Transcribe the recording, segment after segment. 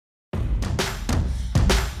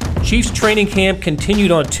Chiefs training camp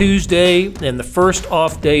continued on Tuesday, and the first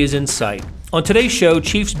off day is in sight. On today's show,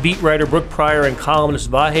 Chiefs beat writer Brooke Pryor and columnist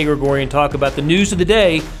Vahe Gregorian talk about the news of the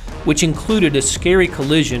day, which included a scary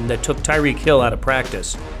collision that took Tyreek Hill out of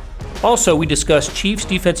practice. Also, we discussed Chiefs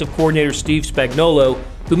defensive coordinator Steve Spagnuolo,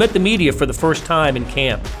 who met the media for the first time in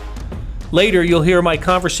camp. Later, you'll hear my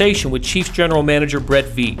conversation with Chiefs general manager Brett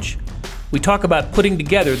Veach. We talk about putting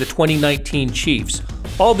together the 2019 Chiefs.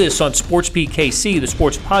 All this on SportsBeat KC, the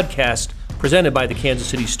sports podcast presented by the Kansas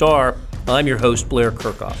City Star. I'm your host, Blair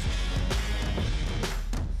Kirchhoff.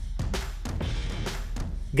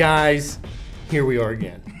 Guys, here we are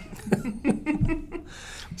again.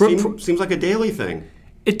 Seems like a daily thing.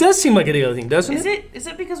 It does seem like a daily thing, doesn't it? Is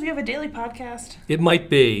it because we have a daily podcast? It might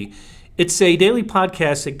be. It's a daily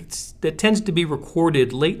podcast that tends to be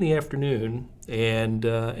recorded late in the afternoon and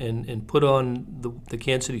put on the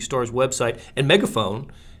Kansas City Star's website and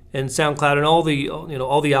Megaphone and SoundCloud and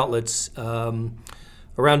all the outlets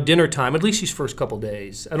around dinner time. At least these first couple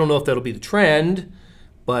days. I don't know if that'll be the trend,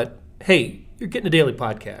 but hey, you're getting a daily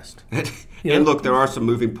podcast. And look, there are some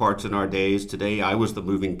moving parts in our days. Today, I was the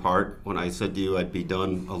moving part when I said to you I'd be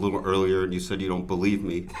done a little earlier, and you said you don't believe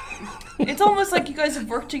me. It's almost like you guys have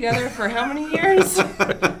worked together for how many years?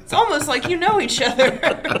 It's almost like you know each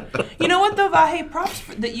other. You know what, though, Vahe? Props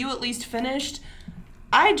that you at least finished.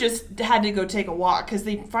 I just had to go take a walk because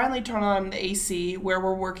they finally turned on the AC where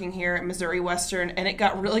we're working here at Missouri Western, and it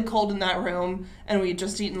got really cold in that room, and we had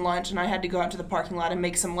just eaten lunch, and I had to go out to the parking lot and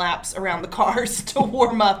make some laps around the cars to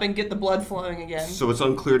warm up and get the blood flowing again. So it's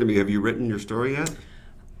unclear to me. Have you written your story yet?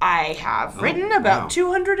 I have written about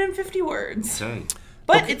 250 words. Okay.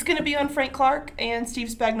 But it's going to be on Frank Clark and Steve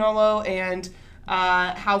Spagnuolo and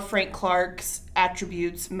how Frank Clark's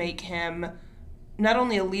attributes make him not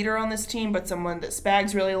only a leader on this team, but someone that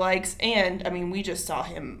Spags really likes. And, I mean, we just saw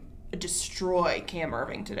him destroy Cam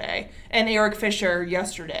Irving today and Eric Fisher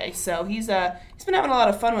yesterday. So he's been having a lot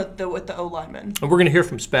of fun with the O-linemen. And we're going to hear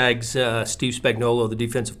from Spags, Steve Spagnuolo, the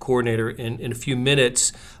defensive coordinator, in a few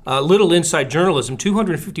minutes. Little inside journalism,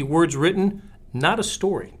 250 words written, not a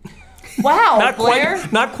story. Wow, Blair.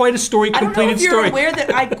 Not quite a story, completed story. I don't know if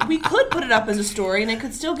you're aware that we could put it up as a story and it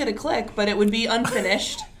could still get a click, but it would be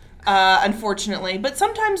unfinished. Unfortunately. But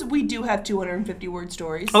sometimes we do have 250-word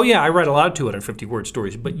stories. Oh, yeah, I write a lot of 250-word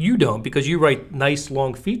stories, but you don't because you write nice,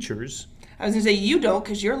 long features. I was going to say you don't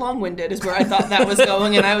because you're long-winded is where I thought that was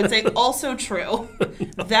going, and I would say also true.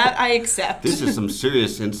 That I accept. This is some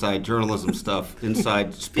serious inside journalism stuff,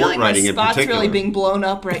 inside sport I feel like writing in my spot's particular. really being blown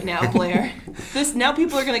up right now, Blair. Now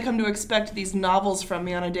people are going to come to expect these novels from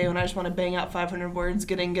me on a day when I just want to bang out 500 words,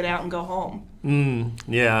 get in, get out, and go home.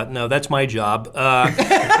 Yeah, no, that's my job.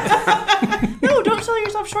 No, don't sell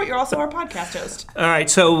yourself short. You're also our podcast host. All right,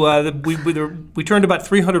 so we turned about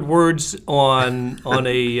 300 words on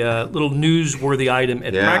a little newsworthy item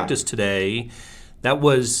at practice today. That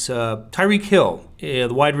was Tyreek Hill,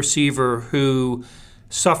 the wide receiver who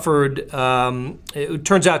suffered, it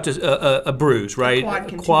turns out, a bruise, right?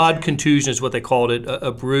 A quad contusion is what they called it,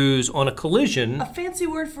 a bruise on a collision. A fancy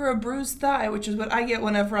word for a bruised thigh, which is what I get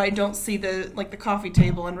whenever I don't see the coffee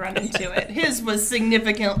table and run into it. His was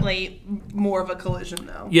significantly more of a collision,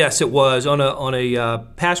 though. Yes, it was on a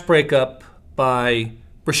pass breakup by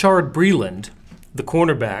Rashard Breeland, the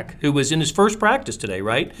cornerback, who was in his first practice today,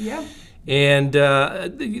 right? Yeah. And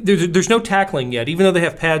there's no tackling yet. Even though they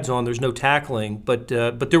have pads on, there's no tackling. But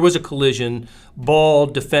there was a collision. Ball,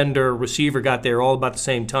 defender, receiver got there all about the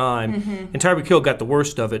same time. Mm-hmm. And Tyreek Hill got the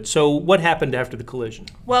worst of it. So what happened after the collision?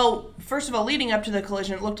 Well, first of all, leading up to the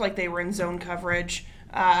collision, it looked like they were in zone coverage.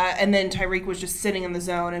 And then Tyreek was just sitting in the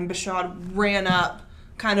zone, and Bashad ran up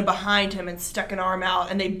kind of behind him and stuck an arm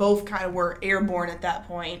out. And they both kind of were airborne at that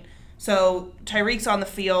point. So Tyreek's on the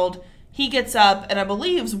field. He gets up and I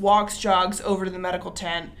believe jogs over to the medical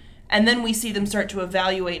tent, and then we see them start to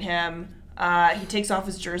evaluate him. He takes off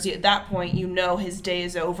his jersey. At that point, you know his day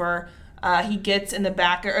is over. He gets in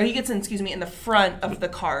the in the front of the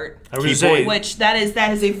cart. Which that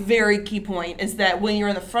is a very key point, is that when you're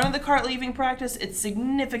in the front of the cart leaving practice, it's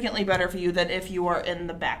significantly better for you than if you are in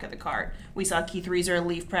the back of the cart. We saw Keith Reeser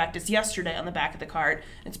leave practice yesterday on the back of the cart.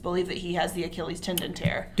 It's believed that he has the Achilles tendon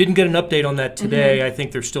tear. Didn't get an update on that today. Mm-hmm. I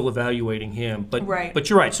think they're still evaluating him. But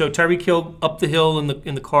you're right. So Tyreek Hill up the hill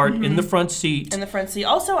in the cart, mm-hmm. in the front seat. In the front seat.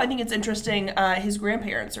 Also, I think it's interesting, his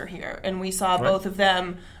grandparents are here, and we saw both of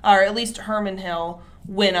them, or at least Herman Hill,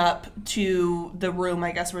 went up to the room,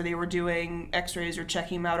 I guess, where they were doing x-rays or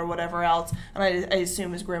checking him out or whatever else. And I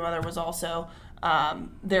assume his grandmother was also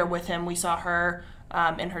there with him. We saw her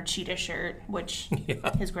in her cheetah shirt, which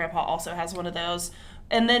his grandpa also has one of those.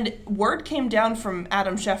 And then word came down from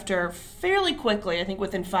Adam Schefter fairly quickly, I think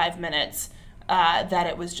within 5 minutes, that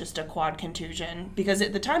it was just a quad contusion. Because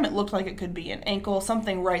at the time it looked like it could be an ankle,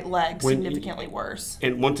 something right leg, significantly worse.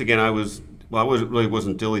 And once again, I really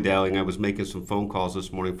wasn't dilly-dallying. I was making some phone calls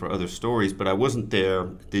this morning for other stories, but I wasn't there.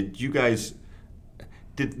 Did you guys...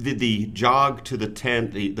 Did the jog to the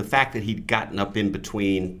tent, the fact that he'd gotten up in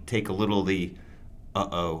between, take a little of the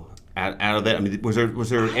out of that? I mean, was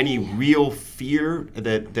there any real fear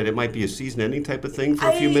that it might be a season-ending type of thing for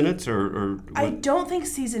a few minutes, or I don't think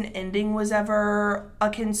season-ending was ever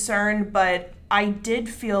a concern, but I did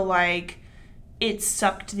feel like it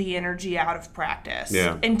sucked the energy out of practice.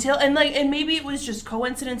 Yeah. And maybe it was just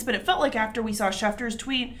coincidence, but it felt like after we saw Schefter's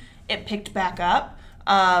tweet, it picked back up.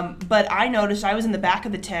 But I noticed I was in the back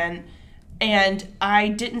of the tent and I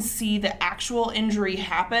didn't see the actual injury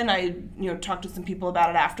happen. I talked to some people about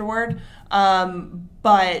it afterward.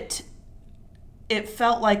 But it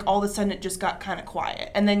felt like all of a sudden it just got kind of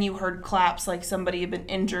quiet. And then you heard claps like somebody had been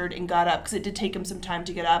injured and got up, because it did take him some time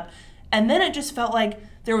to get up. And then it just felt like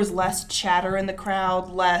there was less chatter in the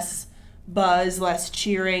crowd, less buzz, less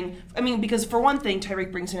cheering. I mean, because for one thing,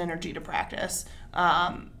 Tyreek brings an energy to practice.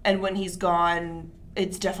 And when he's gone,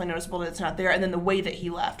 it's definitely noticeable that it's not there. And then the way that he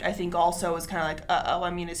left, I think also is kind of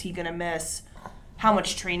like, is he going to miss? How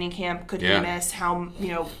much training camp could he miss? How,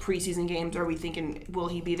 preseason games are we thinking, will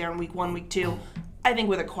he be there in week 1, week 2? I think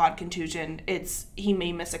with a quad contusion, he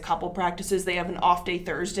may miss a couple practices. They have an off day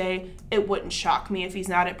Thursday. It wouldn't shock me if he's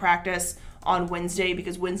not at practice on Wednesday,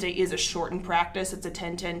 because Wednesday is a shortened practice. It's a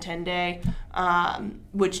 10-10-10 day,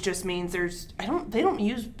 which just means they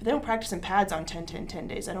don't practice in pads on 10-10-10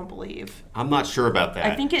 days, I don't believe. I'm not sure about that.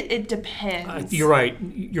 I think it depends. You're right.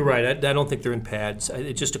 I don't think they're in pads.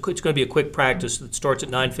 It's going to be a quick practice that starts at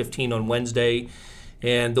 9:15 on Wednesday,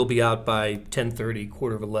 and they'll be out by 10:30,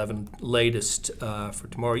 10:45 latest for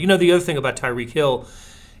tomorrow. The other thing about Tyreek Hill,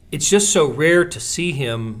 it's just so rare to see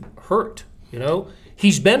him hurt.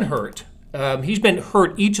 He's been hurt. He's been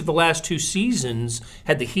hurt each of the last 2 seasons.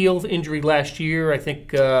 Had the heel injury last year, I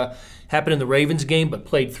think happened in the Ravens game, but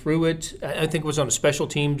played through it. I think it was on a special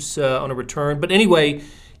teams on a return. But anyway,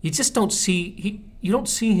 you just don't see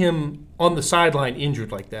him on the sideline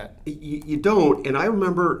injured like that. You don't, and I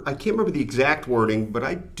can't remember the exact wording, but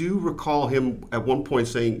I do recall him at one point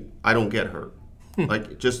saying, "I don't get hurt,"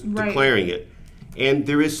 like just declaring it. And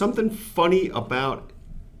there is something funny about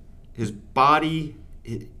his body.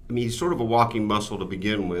 He's sort of a walking muscle to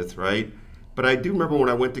begin with, right? But I do remember when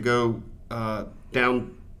I went to go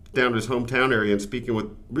down to his hometown area and speaking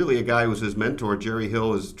with really a guy who was his mentor, Jerry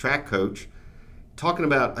Hill, his track coach, talking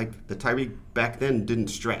about like the Tyreek back then didn't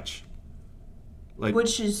stretch.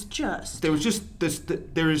 Which is just... There was just this...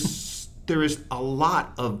 There is a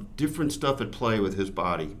lot of different stuff at play with his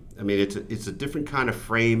body. I mean, it's a different kind of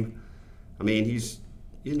frame. I mean, he's...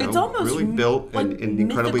 it's almost really built and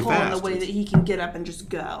incredibly fast. In the way that he can get up and just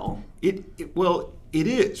go. It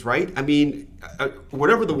is, right? I mean,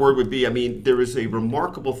 whatever the word would be, I mean, there is a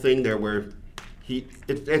remarkable thing there where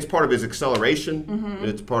it's part of his acceleration, mm-hmm.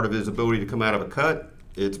 it's part of his ability to come out of a cut,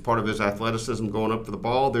 it's part of his athleticism going up to the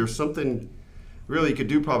ball. There's something, really, you could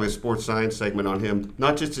do probably a sports science segment on him,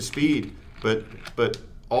 not just his speed, but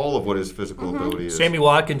all of what his physical mm-hmm. ability is. Sammy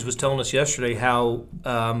Watkins was telling us yesterday how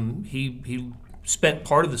he spent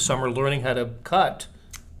part of the summer learning how to cut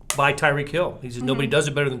by Tyreek Hill. He said mm-hmm. nobody does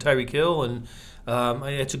it better than Tyreek Hill, and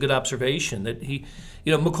it's a good observation that he,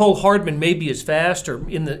 Mecole Hardman may be as fast or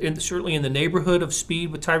certainly in the neighborhood of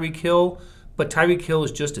speed with Tyreek Hill, but Tyreek Hill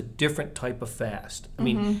is just a different type of fast. I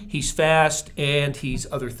mean, mm-hmm. he's fast and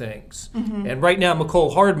he's other things. Mm-hmm. And right now,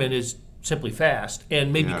 Mecole Hardman is simply fast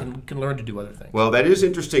and maybe can learn to do other things. Well, that is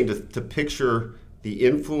interesting to picture the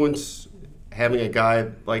influence having a guy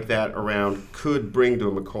like that around could bring to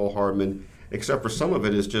a Mecole Hardman, except for some of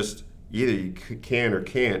it is just either you can or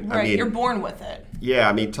can't. Right, I mean, you're born with it. Yeah,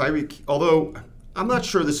 I mean, Tyreek, although I'm not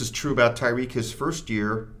sure this is true about Tyreek his first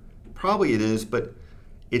year, probably it is, but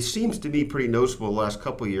it seems to me pretty noticeable the last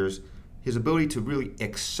couple of years, his ability to really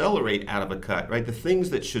accelerate out of a cut, right? The things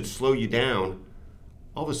that should slow you down,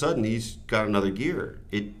 all of a sudden he's got another gear.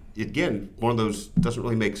 Again, one of those doesn't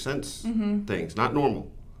really make sense mm-hmm. things, not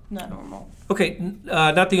normal. Not normal. Okay,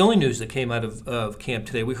 not the only news that came out of camp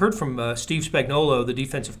today. We heard from Steve Spagnuolo, the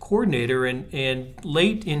defensive coordinator, and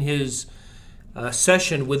late in his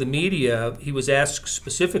session with the media, he was asked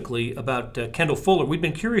specifically about Kendall Fuller. We've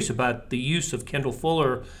been curious about the use of Kendall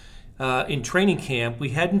Fuller in training camp. We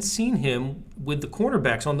hadn't seen him with the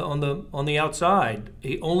cornerbacks on the outside,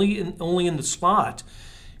 only in the slot.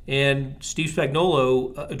 And Steve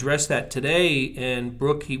Spagnuolo addressed that today. And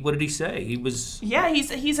Brooke, what did he say?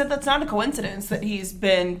 He said that's not a coincidence that he's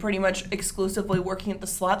been pretty much exclusively working at the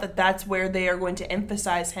slot, that's where they are going to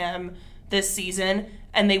emphasize him this season,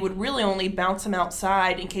 and they would really only bounce him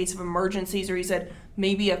outside in case of emergencies, or he said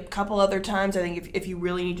maybe a couple other times, I think, if you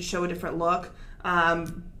really need to show a different look.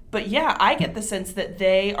 But yeah, I get the sense that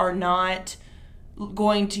they are not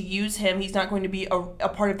going to use him. He's not going to be a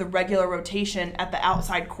part of the regular rotation at the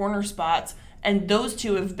outside corner spots, and those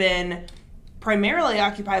two have been primarily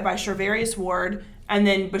occupied by Charvarius Ward and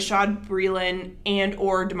then Bashaud Breeland and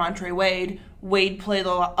or DeMontre Wade. Wade played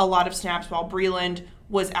a lot of snaps while Breeland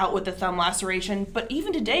was out with the thumb laceration. But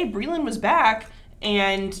even today, Breeland was back,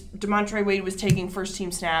 and DeMontre Wade was taking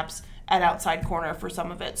first-team snaps at outside corner for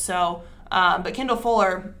some of it. So, but Kendall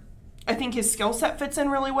Fuller, I think his skill set fits in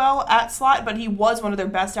really well at slot, but he was one of their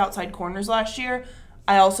best outside corners last year.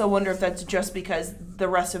 I also wonder if that's just because the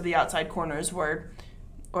rest of the outside corners were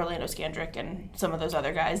Orlando Scandrick and some of those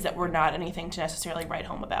other guys that were not anything to necessarily write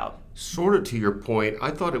home about. Sort of to your point,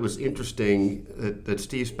 I thought it was interesting that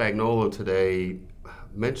Steve Spagnuolo today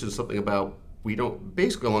mentioned something about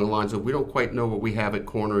basically along the lines of we don't quite know what we have at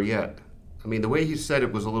corner yet. I mean, the way he said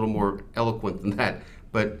it was a little more eloquent than that,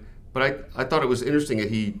 but I thought it was interesting that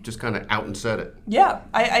he just kind of out and said it. Yeah,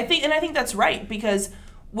 I think that's right, because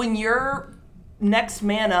when you're next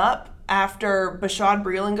man up after Bashaud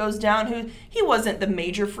Breeland goes down, he wasn't the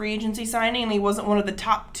major free agency signing, and he wasn't one of the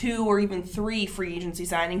top 2 or even 3 free agency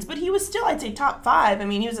signings, but he was still, I'd say, top 5. I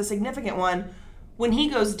mean, he was a significant one. When he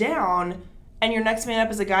goes down, and your next man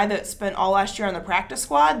up is a guy that spent all last year on the practice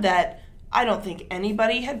squad that I don't think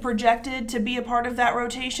anybody had projected to be a part of that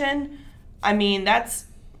rotation, I mean, that's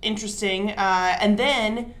interesting. And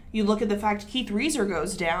then you look at the fact Keith Reeser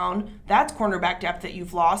goes down. That's cornerback depth that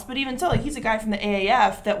you've lost. But even so, he's a guy from the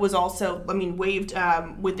AAF that was also, waived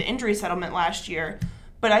with the injury settlement last year.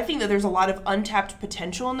 But I think that there's a lot of untapped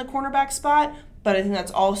potential in the cornerback spot. But I think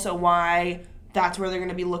that's also why that's where they're going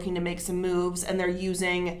to be looking to make some moves. And they're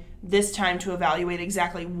using this time to evaluate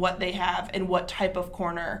exactly what they have and what type of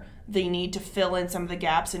corner they need to fill in some of the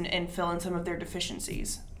gaps and fill in some of their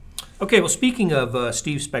deficiencies. Okay, well, speaking of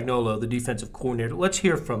Steve Spagnuolo, the defensive coordinator, let's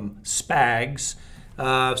hear from Spags.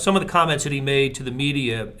 Some of the comments that he made to the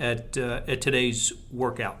media at today's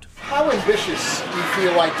workout. How ambitious do you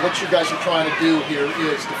feel like what you guys are trying to do here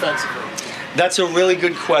is defensively? That's a really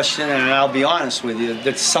good question, and I'll be honest with you,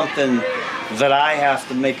 that's something that I have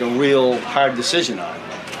to make a real hard decision on.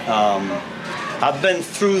 I've been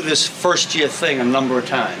through this first-year thing a number of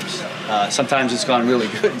times. Sometimes it's gone really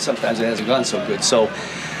good, and sometimes it hasn't gone so good. So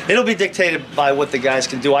it'll be dictated by what the guys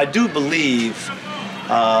can do. I do believe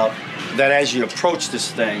that as you approach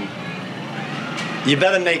this thing, you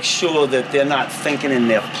better make sure that they're not thinking and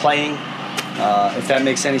they're playing, if that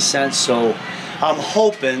makes any sense. So I'm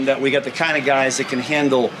hoping that we got the kind of guys that can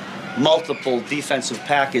handle multiple defensive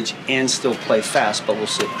package and still play fast, but we'll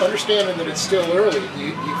see. Understanding that it's still early, do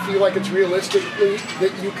you feel like it's realistically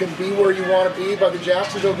that you can be where you want to be by the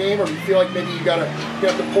Jacksonville game, or do you feel like maybe you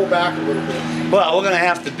have to pull back a little bit? Well, we're going to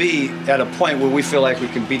have to be at a point where we feel like we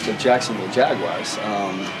can beat the Jacksonville Jaguars,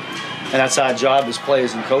 and that's our job as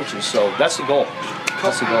players and coaches. So that's the goal.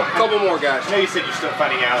 That's the goal. Couple more guys. I know you said you're still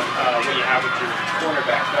finding out what you have with your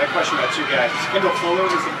cornerbacks, but I have a question about 2 guys. Kendall Fuller,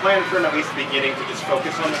 was the plan for him at least the beginning to just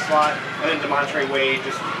focus on the slot, and then DeMontre Wade,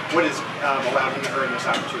 just what has allowed him to earn this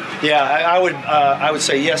opportunity? Yeah, I would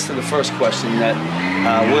say yes to the first question, that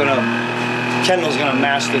Kendall's gonna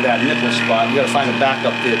master that nickel spot. We got to find a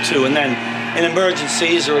backup there too, and then in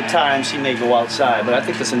emergencies or at times he may go outside, but I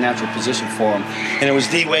think that's a natural position for him. And it was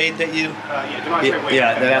D. Wade that you? DeMontre Wade.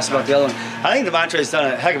 Yeah, that asked about the other one. I think DeMontre's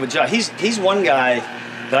done a heck of a job. He's one guy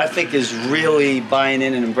that I think is really buying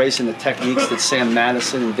in and embracing the techniques that Sam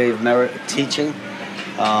Madison and Dave Merritt are teaching.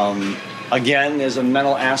 Again, there's a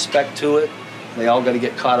mental aspect to it. They all got to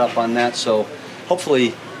get caught up on that. So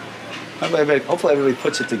hopefully everybody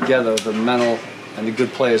puts it together, the mental and the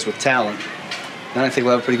good players with talent. Then I think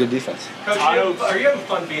we'll have a pretty good defense. Coach, are you having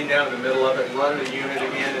fun being down in the middle of it and running the unit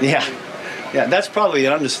again? Yeah, that's probably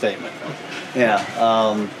an understatement. Yeah,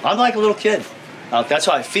 I'm like a little kid. That's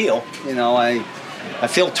how I feel. I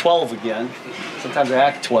feel 12 again. Sometimes I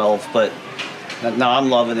act 12, but no, I'm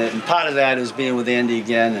loving it. And part of that is being with Andy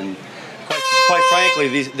again, and quite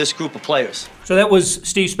frankly, this group of players. So that was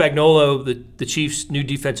Steve Spagnuolo, the Chiefs' new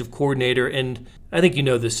defensive coordinator, and I think you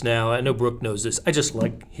know this now. I know Brooke knows this. I just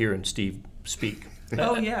like hearing Steve speak.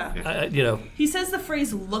 Oh, yeah. He says the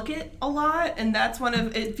phrase "look it" a lot, and that's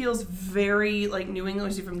it feels very like New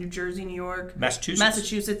England. Is he from New Jersey, New York?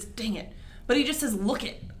 Massachusetts, dang it. But he just says "look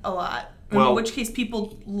it" a lot. In which case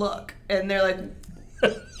people look, and they're like,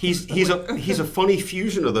 he's a funny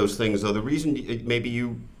fusion of those things, though. The reason maybe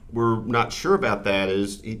you were not sure about that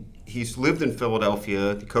is he's lived in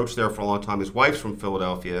Philadelphia. He coached there for a long time. His wife's from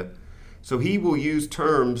Philadelphia, so he will use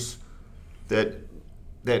terms that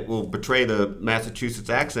will betray the Massachusetts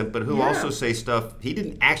accent, but he'll also say stuff. He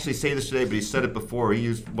didn't actually say this today, but he said it before. He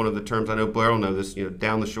used one of the terms, I know Blair will know this,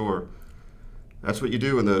 down the shore. That's what you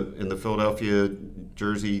do in the Philadelphia,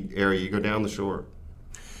 Jersey area. You go down the shore.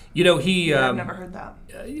 I've never heard that.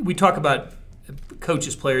 We talk about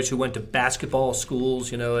coaches, players who went to basketball schools,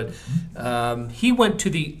 he went to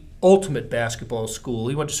the ultimate basketball school.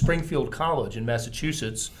 He went to Springfield College in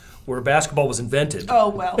Massachusetts, where basketball was invented. Oh,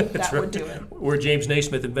 well, that would do it. Where James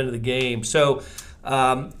Naismith invented the game. So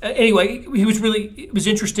anyway, it was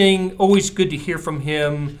interesting, always good to hear from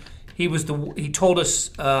him. He told us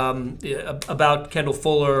about Kendall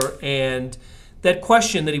Fuller, and that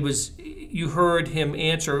question that you heard him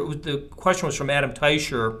answer, the question was from Adam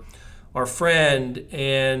Teicher, our friend,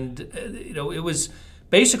 and it was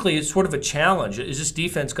basically it's sort of a challenge. Is this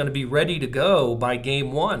defense going to be ready to go by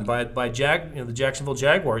game one, by the Jacksonville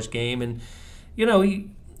Jaguars game? And he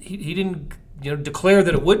didn't declare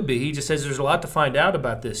that it would be. He just says there's a lot to find out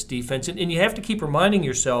about this defense, and you have to keep reminding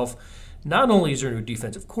yourself. Not only is there a new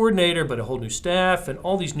defensive coordinator, but a whole new staff and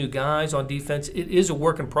all these new guys on defense. It is a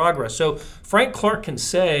work in progress. So Frank Clark can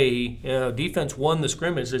say, defense won the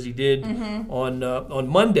scrimmage as he did on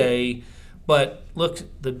Monday, but look,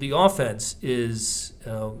 the offense is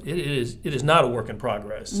it is not a work in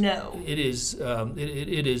progress. No, it is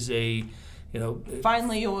a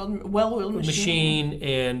finally well-oiled machine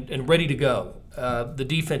and ready to go. The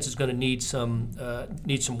defense is going to need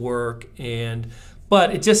some work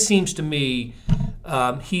But it just seems to me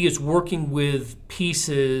he is working with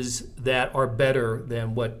pieces that are better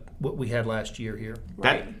than what we had last year here.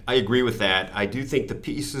 Right. I agree with that. I do think the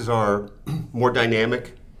pieces are more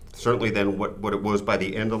dynamic, certainly than what it was by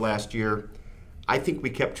the end of last year. I think we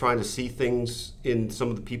kept trying to see things in some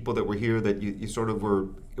of the people that were here that you sort of were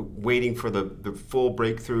waiting for the full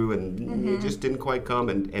breakthrough, and it just didn't quite come.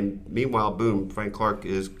 And meanwhile, boom, Frank Clark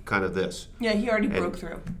is kind of this. Yeah, he already broke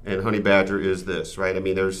through. And Honey Badger is this, right? I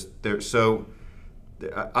mean, so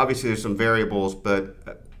obviously there's some variables, but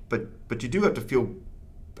you do have to feel.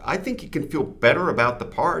 I think you can feel better about the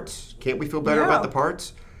parts. Can't we feel better about the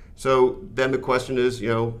parts? So then the question is,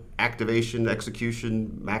 activation,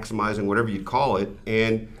 execution, maximizing, whatever you call it,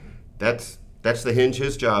 and that's the hinge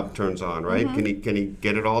his job turns on, right? Mm-hmm. Can he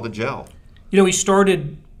get it all to gel? He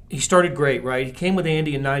started great, right? He came with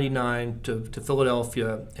Andy in '99 to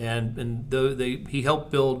Philadelphia, and he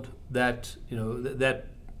helped build that that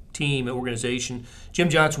team and organization. Jim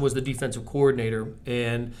Johnson was the defensive coordinator,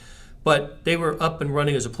 but they were up and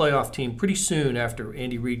running as a playoff team pretty soon after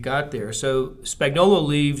Andy Reid got there. So Spagnuolo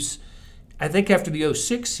leaves, I think, after the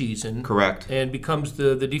 2006 season. Correct. And becomes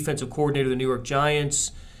the defensive coordinator of the New York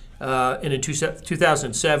Giants. And in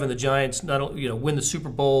 2007, the Giants not only win the Super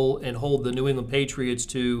Bowl and hold the New England Patriots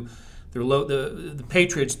to their the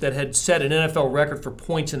Patriots that had set an NFL record for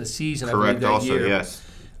points in a season. Correct. I believe, that also, year. Yes.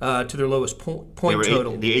 To their lowest point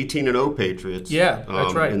total. The 18-0 Patriots. Yeah,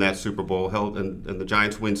 that's right. In that Super Bowl held, and the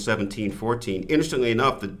Giants win 17-14. Interestingly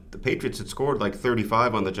enough, the Patriots had scored like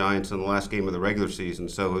 35 on the Giants in the last game of the regular season.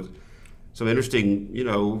 So some interesting,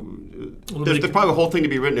 there's probably a whole thing to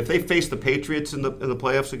be written. If they face the Patriots in the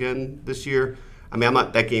playoffs again this year, I mean,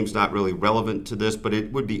 that game's not really relevant to this, but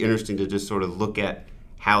it would be interesting to just sort of look at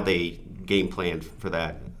how they game planned for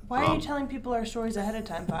that. Why are you telling people our stories ahead of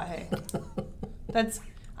time, Vahe?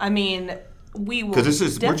 We will.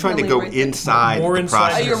 Because we're trying to go inside the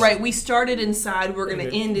process. Oh, you're right. We started inside. We're going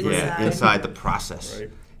to end inside. Yeah, inside the process. Right.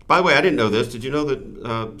 By the way, I didn't know this. Did you know that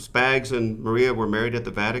Spags and Maria were married at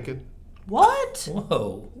the Vatican? What?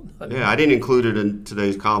 Whoa. Yeah, I didn't include it in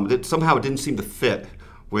today's column. Somehow it didn't seem to fit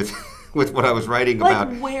with what I was writing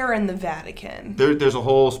about. Like where in the Vatican? There's a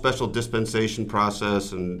whole special dispensation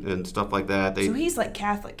process and stuff like that. So he's like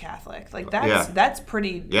Catholic. Like that's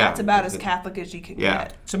pretty. Yeah. That's about as Catholic as you can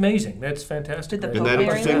get. It's amazing. That's fantastic. Did the Isn't Pope that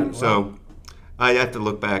marry interesting? them? So I have to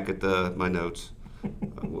look back at my notes.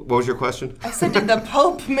 What was your question? I said, did the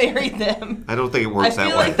Pope marry them? I don't think it works that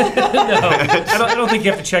way. Like I don't think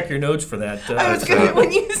you have to check your notes for that. I was gonna,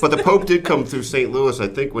 when you But the Pope did come through St. Louis, I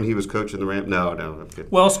think, when he was coaching the Rams. No, I'm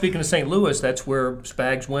kidding. Well, speaking of St. Louis, that's where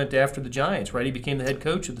Spags went after the Giants, right? He became the head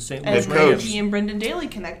coach of the St. Louis and Rams. he and Brendan Daly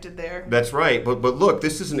connected there. That's right. But look,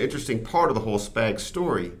 this is an interesting part of the whole Spags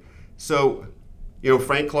story. So,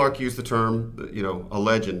 Frank Clark used the term, a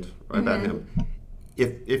legend about him.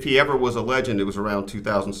 If he ever was a legend, it was around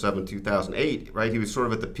 2007, 2008, right? He was sort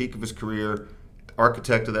of at the peak of his career,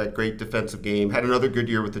 architect of that great defensive game, had another good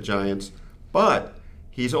year with the Giants. But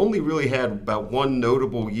he's only really had about one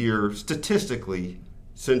notable year statistically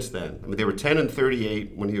since then. I mean, they were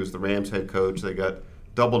 10-38 when he was the Rams head coach. They got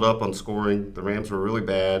doubled up on scoring. The Rams were really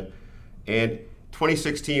bad. And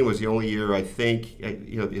 2016 was the only year, I think,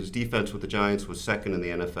 his defense with the Giants was second in the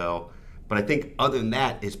NFL. But I think other than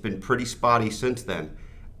that, it's been pretty spotty since then.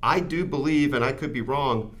 I do believe, and I could be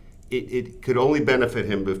wrong, it could only benefit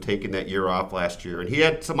him to have taken that year off last year. And he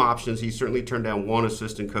had some options. He certainly turned down one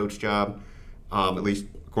assistant coach job, at least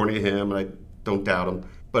according to him, and I don't doubt him.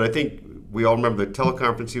 But I think we all remember the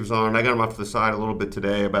teleconference he was on. I got him off to the side a little bit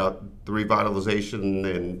today about the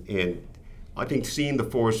revitalization and I think seeing the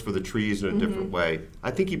forest for the trees in a different way.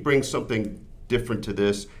 I think he brings something different to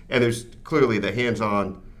this. And there's clearly the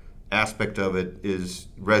hands-on aspect of it is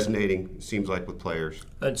resonating, it seems like, with players.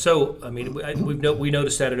 And so, I mean, we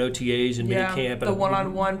noticed that at OTAs and minicamp. The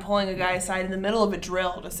one-on-one, pulling a guy aside in the middle of a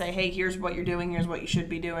drill to say, hey, here's what you're doing, here's what you should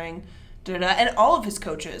be doing. Da-da-da. And all of his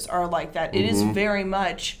coaches are like that. It is very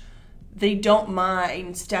much, they don't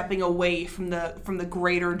mind stepping away from the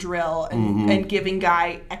greater drill and giving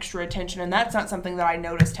guy extra attention. And that's not something that I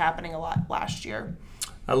noticed happening a lot last year.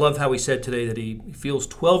 I love how he said today that he feels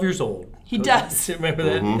 12 years old. He does. Remember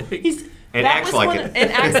that? And acts like it. And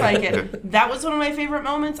acts like it. That was one of my favorite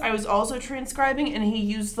moments. I was also transcribing, and he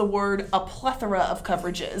used the word a plethora of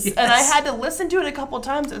coverages. Yes. And I had to listen to it a couple of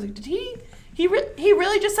times. I was like, did he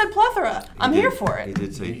really just said plethora. I'm here for it. He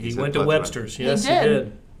did say he said went to plethora. Webster's. Yes, he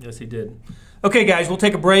did. Yes, he did. Okay, guys, we'll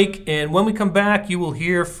take a break, and when we come back, you will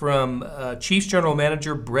hear from Chiefs General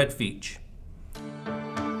Manager Brett Veach.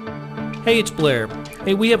 Hey, it's Blair.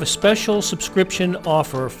 Hey, we have a special subscription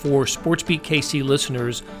offer for SportsBeat KC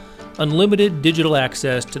listeners, unlimited digital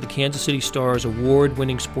access to the Kansas City Star's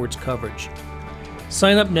award-winning sports coverage.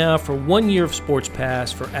 Sign up now for 1 year of Sports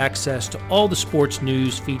Pass for access to all the sports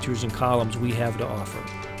news, features, and columns we have to offer.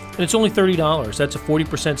 And it's only $30. That's a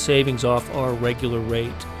 40% savings off our regular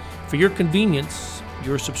rate. For your convenience,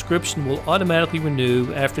 your subscription will automatically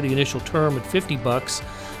renew after the initial term at $50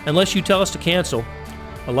 unless you tell us to cancel.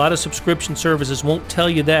 A lot of subscription services won't tell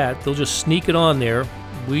you that. They'll just sneak it on there.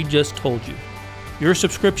 We just told you. Your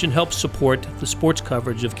subscription helps support the sports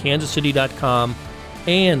coverage of kansascity.com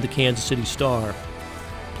and the Kansas City Star.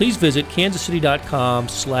 Please visit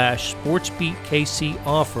kansascity.com/SportsBeatKC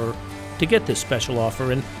offer to get this special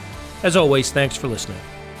offer. And as always, thanks for listening.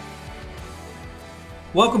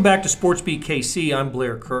 Welcome back to SportsBeat KC. I'm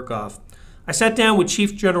Blair Kirchhoff. I sat down with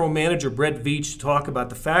Chief General Manager Brett Veach to talk about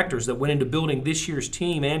the factors that went into building this year's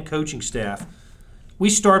team and coaching staff. We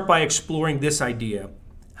start by exploring this idea.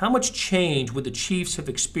 How much change would the Chiefs have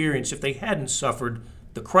experienced if they hadn't suffered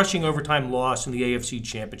the crushing overtime loss in the AFC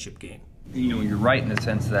Championship game? You're right in the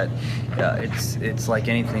sense that it's like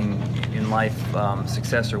anything in life.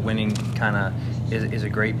 Success or winning kind of is a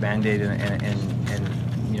great Band-Aid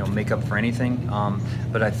and make up for anything.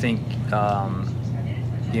 But I think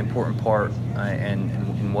the important part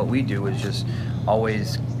and what we do is just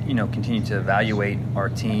always continue to evaluate our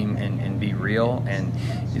team and be real. And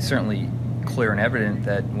it's certainly clear and evident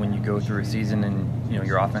that when you go through a season and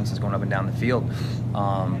your offense is going up and down the field,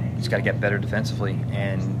 you just got to get better defensively.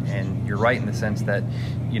 And you're right in the sense that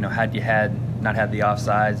had you not had the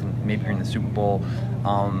offsides and maybe you're in the Super Bowl,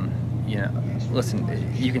 listen,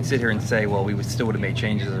 you can sit here and say, well, we still would have made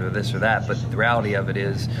changes or this or that, but the reality of it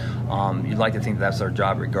is you'd like to think that's our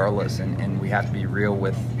job regardless, and we have to be real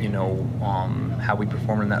with how we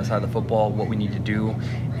perform on that side of the football, what we need to do,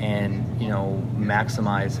 and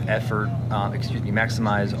maximize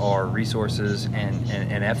our resources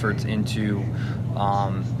and efforts into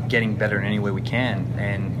getting better in any way we can.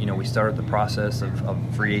 And we started the process of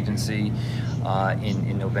free agency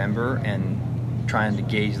in November, and trying to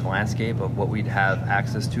gauge the landscape of what we'd have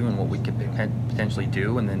access to and what we could potentially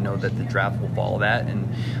do, and then know that the draft will follow that. And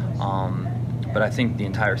but I think the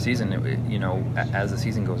entire season, as the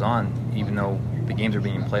season goes on, even though the games are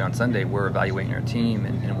being played on Sunday, we're evaluating our team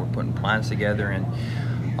and we're putting plans together. And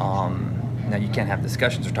now you can't have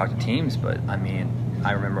discussions or talk to teams, but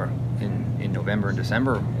I remember in November and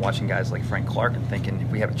December watching guys like Frank Clark and thinking,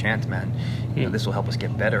 if we have a chance, man, this will help us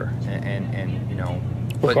get better.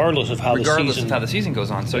 Regardless of how the season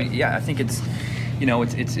goes on. So yeah, I think it's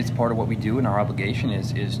it's part of what we do, and our obligation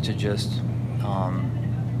is to just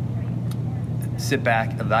sit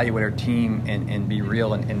back, evaluate our team, and be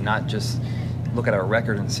real, and not just look at our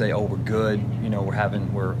record and say, oh, we're good.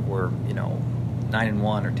 We're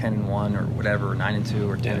 9-1 or 10-1 or whatever, 9-2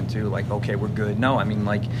 or 10-2. Like, okay, we're good. No,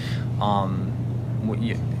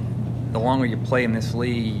 the longer you play in this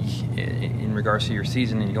league in regards to your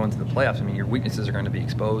season and you go into the playoffs, your weaknesses are going to be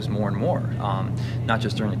exposed more and more, not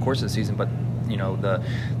just during the course of the season, but you know,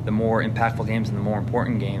 the more impactful games and the more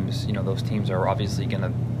important games, you know, those teams are obviously going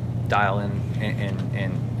to dial in,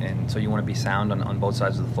 and so you want to be sound on both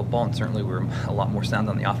sides of the football, and certainly we're a lot more sound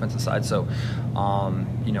on the offensive side. So,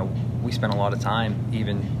 you know, we spent a lot of time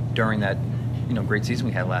even during that, you know, great season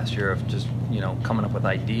we had last year of just, you know, coming up with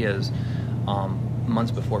ideas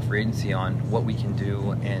months before free agency on what we can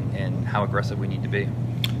do and how aggressive we need to be.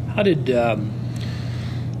 How did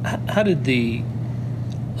the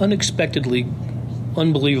unexpectedly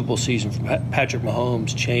unbelievable season from Patrick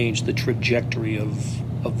Mahomes change the trajectory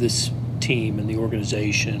of this team and the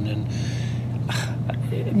organization? And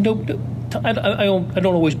I don't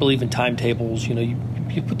always believe in timetables. You know,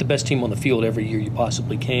 you put the best team on the field every year you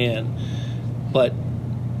possibly can, but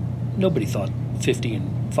nobody thought 50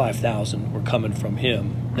 and 5,000 were coming from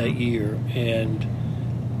him that year. And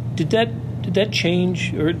did that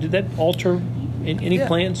change, or did that alter any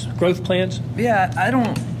plans, growth plans? Yeah, I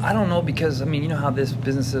don't know, because I mean, you know how this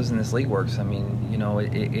businesses and this league works. I mean, you know,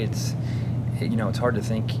 it's hard to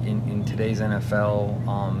think in today's NFL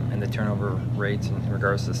and the turnover rates in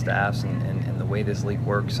regards to staffs and the way this league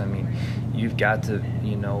works. I mean, you've got to,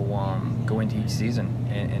 you know, go into each season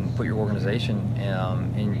and put your organization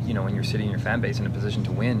and, you know, in your city and your fan base in a position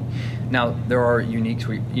to win. Now, there are unique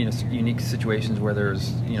situations where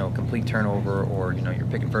there's, you know, complete turnover, or, you know, you're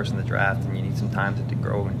picking first in the draft and you need some time to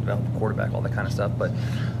grow and develop a quarterback, all that kind of stuff. But,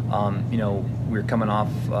 you know, we're coming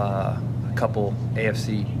off a couple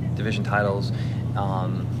AFC division titles.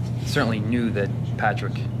 Certainly knew that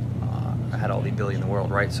Patrick had all the ability in the world,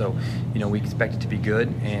 right? So, you know, we expect it to be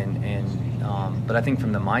good, but I think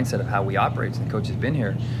from the mindset of how we operate since Coach has been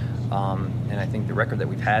here, and I think the record that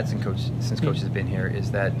we've had since Coach has been here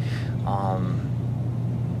is that,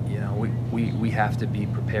 you know, we have to be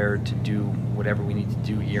prepared to do whatever we need to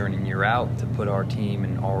do year in and year out to put our team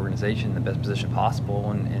and our organization in the best position possible,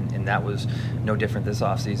 and that was no different this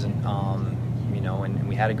offseason. You know, and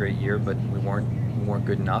we had a great year, but we weren't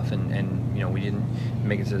good enough, and you know, we didn't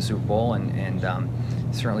make it to the Super Bowl, and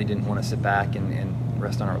certainly didn't want to sit back and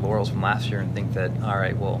rest on our laurels from last year and think that, all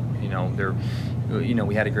right, well, you know,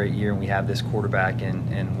 we had a great year and we have this quarterback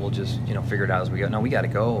and we'll just, you know, figure it out as we go. No, we got to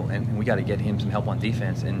go, and we got to get him some help on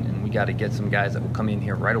defense, and we got to get some guys that will come in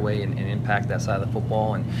here right away and impact that side of the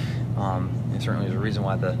football. And certainly there's a reason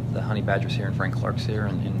why the Honey Badger's here and Frank Clark's here,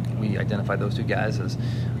 and we identified those two guys as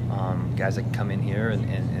guys that can come in here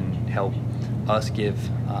and help us give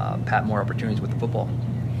Pat more opportunities with the football.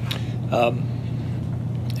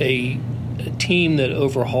 A team that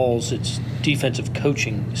overhauls its defensive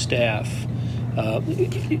coaching staff,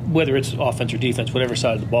 whether it's offense or defense, whatever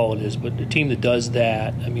side of the ball it is, but a team that does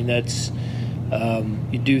that, I mean, that's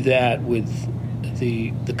you do that with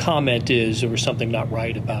the comment is there was something not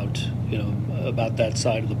right about that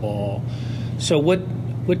side of the ball. So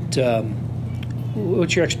what's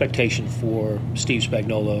your expectation for Steve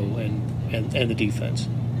Spagnuolo and the defense?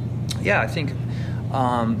 Yeah, I think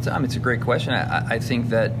it's a great question. I think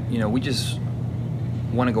that, you know, we just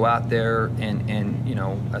want to go out there and you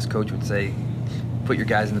know, as coach would say, put your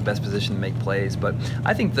guys in the best position to make plays. But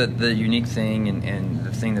I think that the unique thing and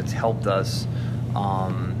the thing that's helped us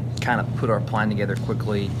kind of put our plan together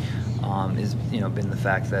quickly is, you know, been the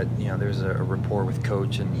fact that, you know, there's a rapport with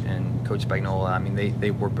Coach and Coach Spagnuolo. I mean,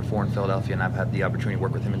 they worked before in Philadelphia, and I've had the opportunity to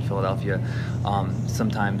work with him in Philadelphia.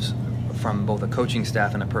 Sometimes from both a coaching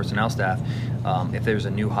staff and a personnel staff, if there's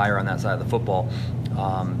a new hire on that side of the football,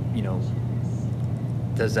 you know,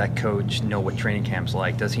 does that coach know what training camp's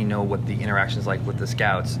like? Does he know what the interaction's like with the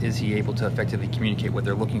scouts? Is he able to effectively communicate what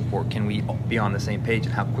they're looking for? Can we be on the same page,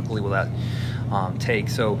 and how quickly will that take?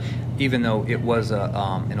 So even though it was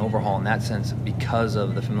an overhaul in that sense, because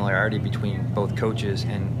of the familiarity between both coaches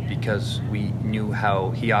and because we knew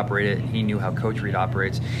how he operated, he knew how Coach Reid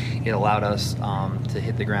operates, it allowed us to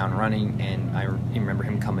hit the ground running. And I remember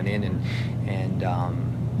him coming in and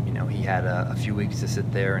you know, he had a few weeks to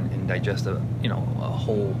sit there and digest a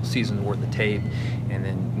whole season's worth of tape, and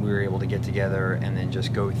then we were able to get together and then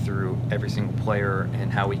just go through every single player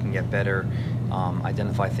and how we can get better,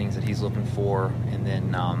 identify things that he's looking for, and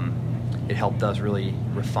then it helped us really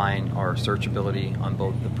refine our searchability on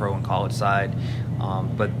both the pro and college side.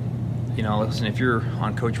 But, you know, listen, if you're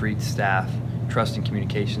on Coach Reid's staff, trust and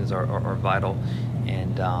communications are vital,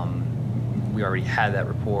 and we already had that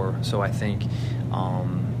rapport. So I think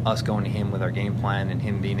us going to him with our game plan and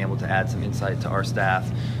him being able to add some insight to our staff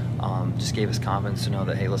just gave us confidence to know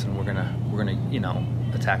that, hey, listen, we're gonna you know,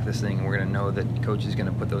 attack this thing, and we're gonna know that Coach is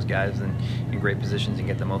gonna put those guys in great positions and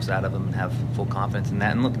get the most out of them and have full confidence in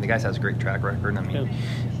that. And look, the guys has a great track record. I mean,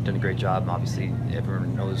 done a great job. Obviously,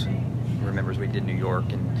 everyone knows and remembers we did New York,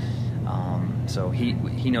 and so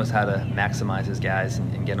he knows how to maximize his guys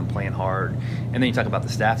and get them playing hard. And then you talk about the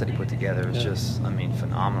staff that he put together. It's just,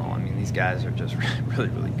 phenomenal. These guys are just really,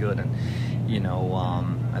 really good. And,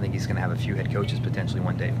 I think he's going to have a few head coaches potentially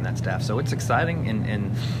one day from that staff. So it's exciting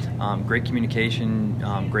and great communication,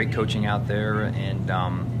 great coaching out there. And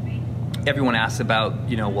everyone asks about,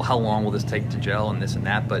 how long will this take to gel and this and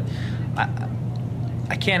that. But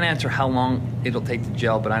I can't answer how long it'll take to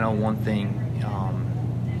gel, but I know one thing.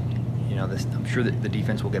 I'm sure that the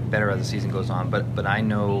defense will get better as the season goes on, but I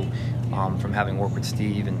know from having worked with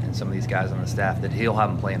Steve and some of these guys on the staff that he'll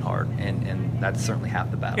have them playing hard, and that's certainly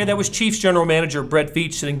half the battle. Yeah, that was Chiefs General Manager Brett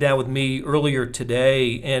Veach sitting down with me earlier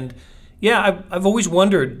today, and I've always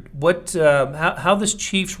wondered what how this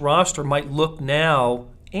Chiefs roster might look now,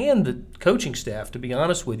 and the coaching staff, to be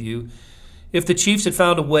honest with you, if the Chiefs had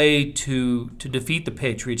found a way to defeat the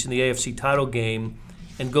Patriots in the AFC title game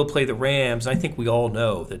and go play the Rams. I think we all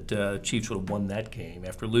know that the Chiefs would have won that game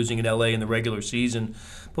after losing in L.A. in the regular season.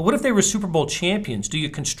 But what if they were Super Bowl champions? Do you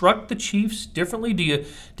construct the Chiefs differently? Do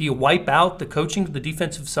you wipe out the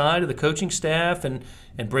defensive side of the coaching staff and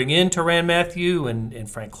bring in Tyrann Mathieu and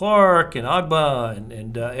Frank Clark and Agba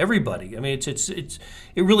and everybody? It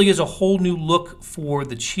really is a whole new look for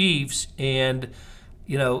the Chiefs, and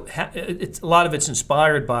it's a lot of it's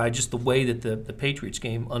inspired by just the way that the Patriots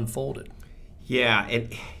game unfolded. Yeah,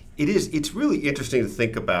 and it's really interesting to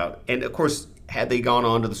think about. And of course, had they gone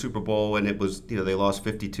on to the Super Bowl and it was, they lost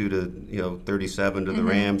 52 to 37 to the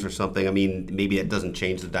Rams or something, maybe it doesn't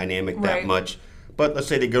change the dynamic that much. But let's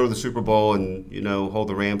say they go to the Super Bowl and, hold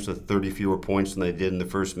the Rams to 30 fewer points than they did in the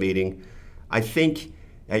first meeting. I think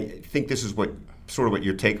this is what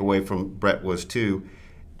your takeaway from Brett was too.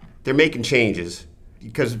 They're making changes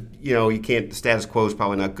because, you can't, the status quo is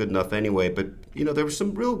probably not good enough anyway, but there were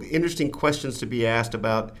some real interesting questions to be asked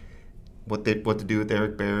about what to do with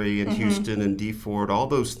Eric Berry and Houston and Dee Ford, all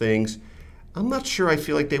those things. I'm not sure I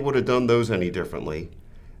feel like they would have done those any differently.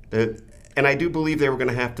 And I do believe they were going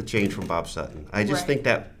to have to change from Bob Sutton. I just think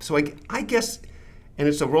that, so I guess, and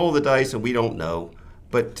it's a roll of the dice and we don't know,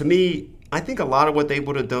 but to me, I think a lot of what they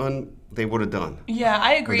would have done, they would have done. Yeah,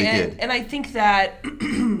 I agree. And I think that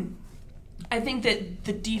the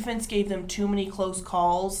defense gave them too many close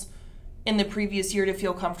calls in the previous year to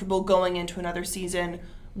feel comfortable going into another season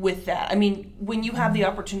with that. When you have the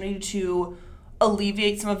opportunity to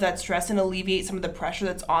alleviate some of that stress and alleviate some of the pressure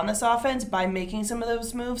that's on this offense by making some of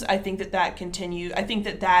those moves, I think that continue. I think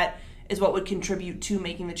that is what would contribute to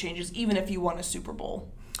making the changes, even if you won a Super Bowl.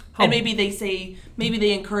 And maybe they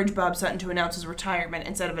encourage Bob Sutton to announce his retirement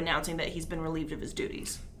instead of announcing that he's been relieved of his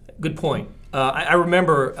duties. Good point. I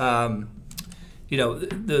remember,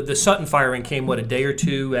 the Sutton firing came, a day or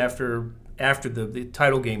two after the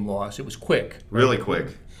title game loss. It was quick. Really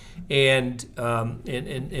quick. And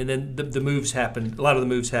then the moves happened. A lot of the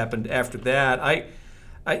moves happened after that.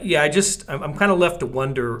 I'm kind of left to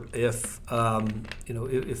wonder if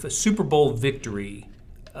if a Super Bowl victory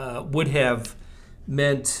would have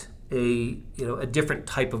meant a different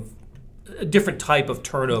type of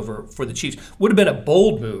turnover for the Chiefs. Would have been a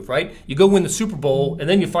bold move, right? You go win the Super Bowl and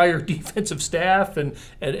then you fire defensive staff and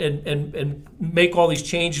make all these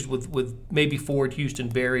changes with maybe Ford, Houston,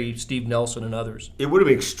 Berry, Steve Nelson, and others. It would have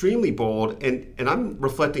been extremely bold, and I'm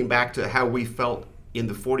reflecting back to how we felt in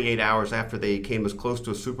the 48 hours after they came as close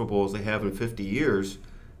to a Super Bowl as they have in 50 years,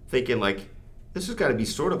 thinking this has got to be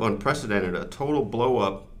sort of unprecedented, a total blow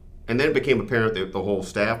up. And then it became apparent that the whole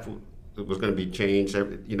staff was going to be changed.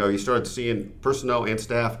 You started seeing personnel and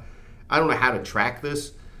staff. I don't know how to track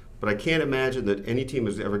this, but I can't imagine that any team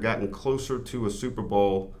has ever gotten closer to a Super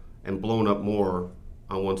Bowl and blown up more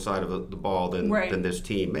on one side of the ball than this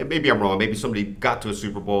team. Maybe I'm wrong. Maybe somebody got to a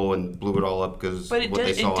Super Bowl and blew it all up because what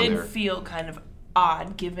they saw in there. But it did feel kind of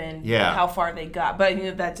odd given how far they got. But I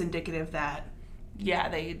think that's indicative that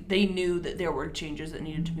they knew that there were changes that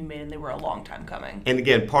needed to be made, and they were a long time coming. And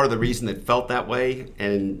again, part of the reason it felt that way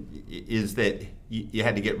is that you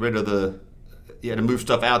had to get rid of you had to move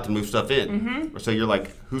stuff out to move stuff in. Mm-hmm. So you're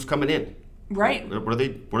like, who's coming in? Right. What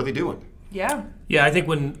are they doing? Yeah. Yeah, I think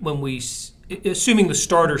when we, assuming the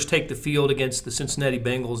starters take the field against the Cincinnati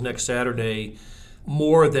Bengals next Saturday,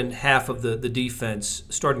 more than half of the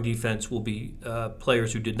starting defense will be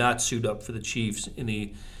players who did not suit up for the Chiefs in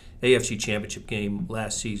the AFC Championship game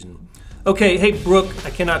last season. Okay, hey, Brooke,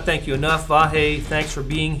 I cannot thank you enough. Vahe, thanks for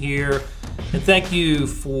being here. And thank you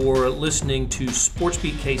for listening to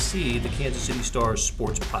SportsBeat KC, the Kansas City Stars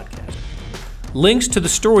sports podcast. Links to the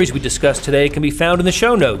stories we discussed today can be found in the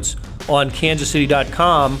show notes on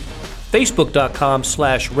kansascity.com,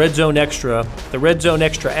 facebook.com/RedZoneExtra, the Red Zone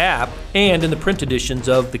Extra app, and in the print editions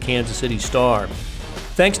of the Kansas City Star.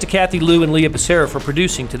 Thanks to Kathy Liu and Leah Becerra for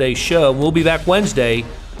producing today's show. We'll be back Wednesday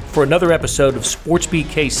for another episode of Sports Beat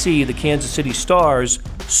KC, the Kansas City Stars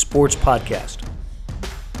sports podcast.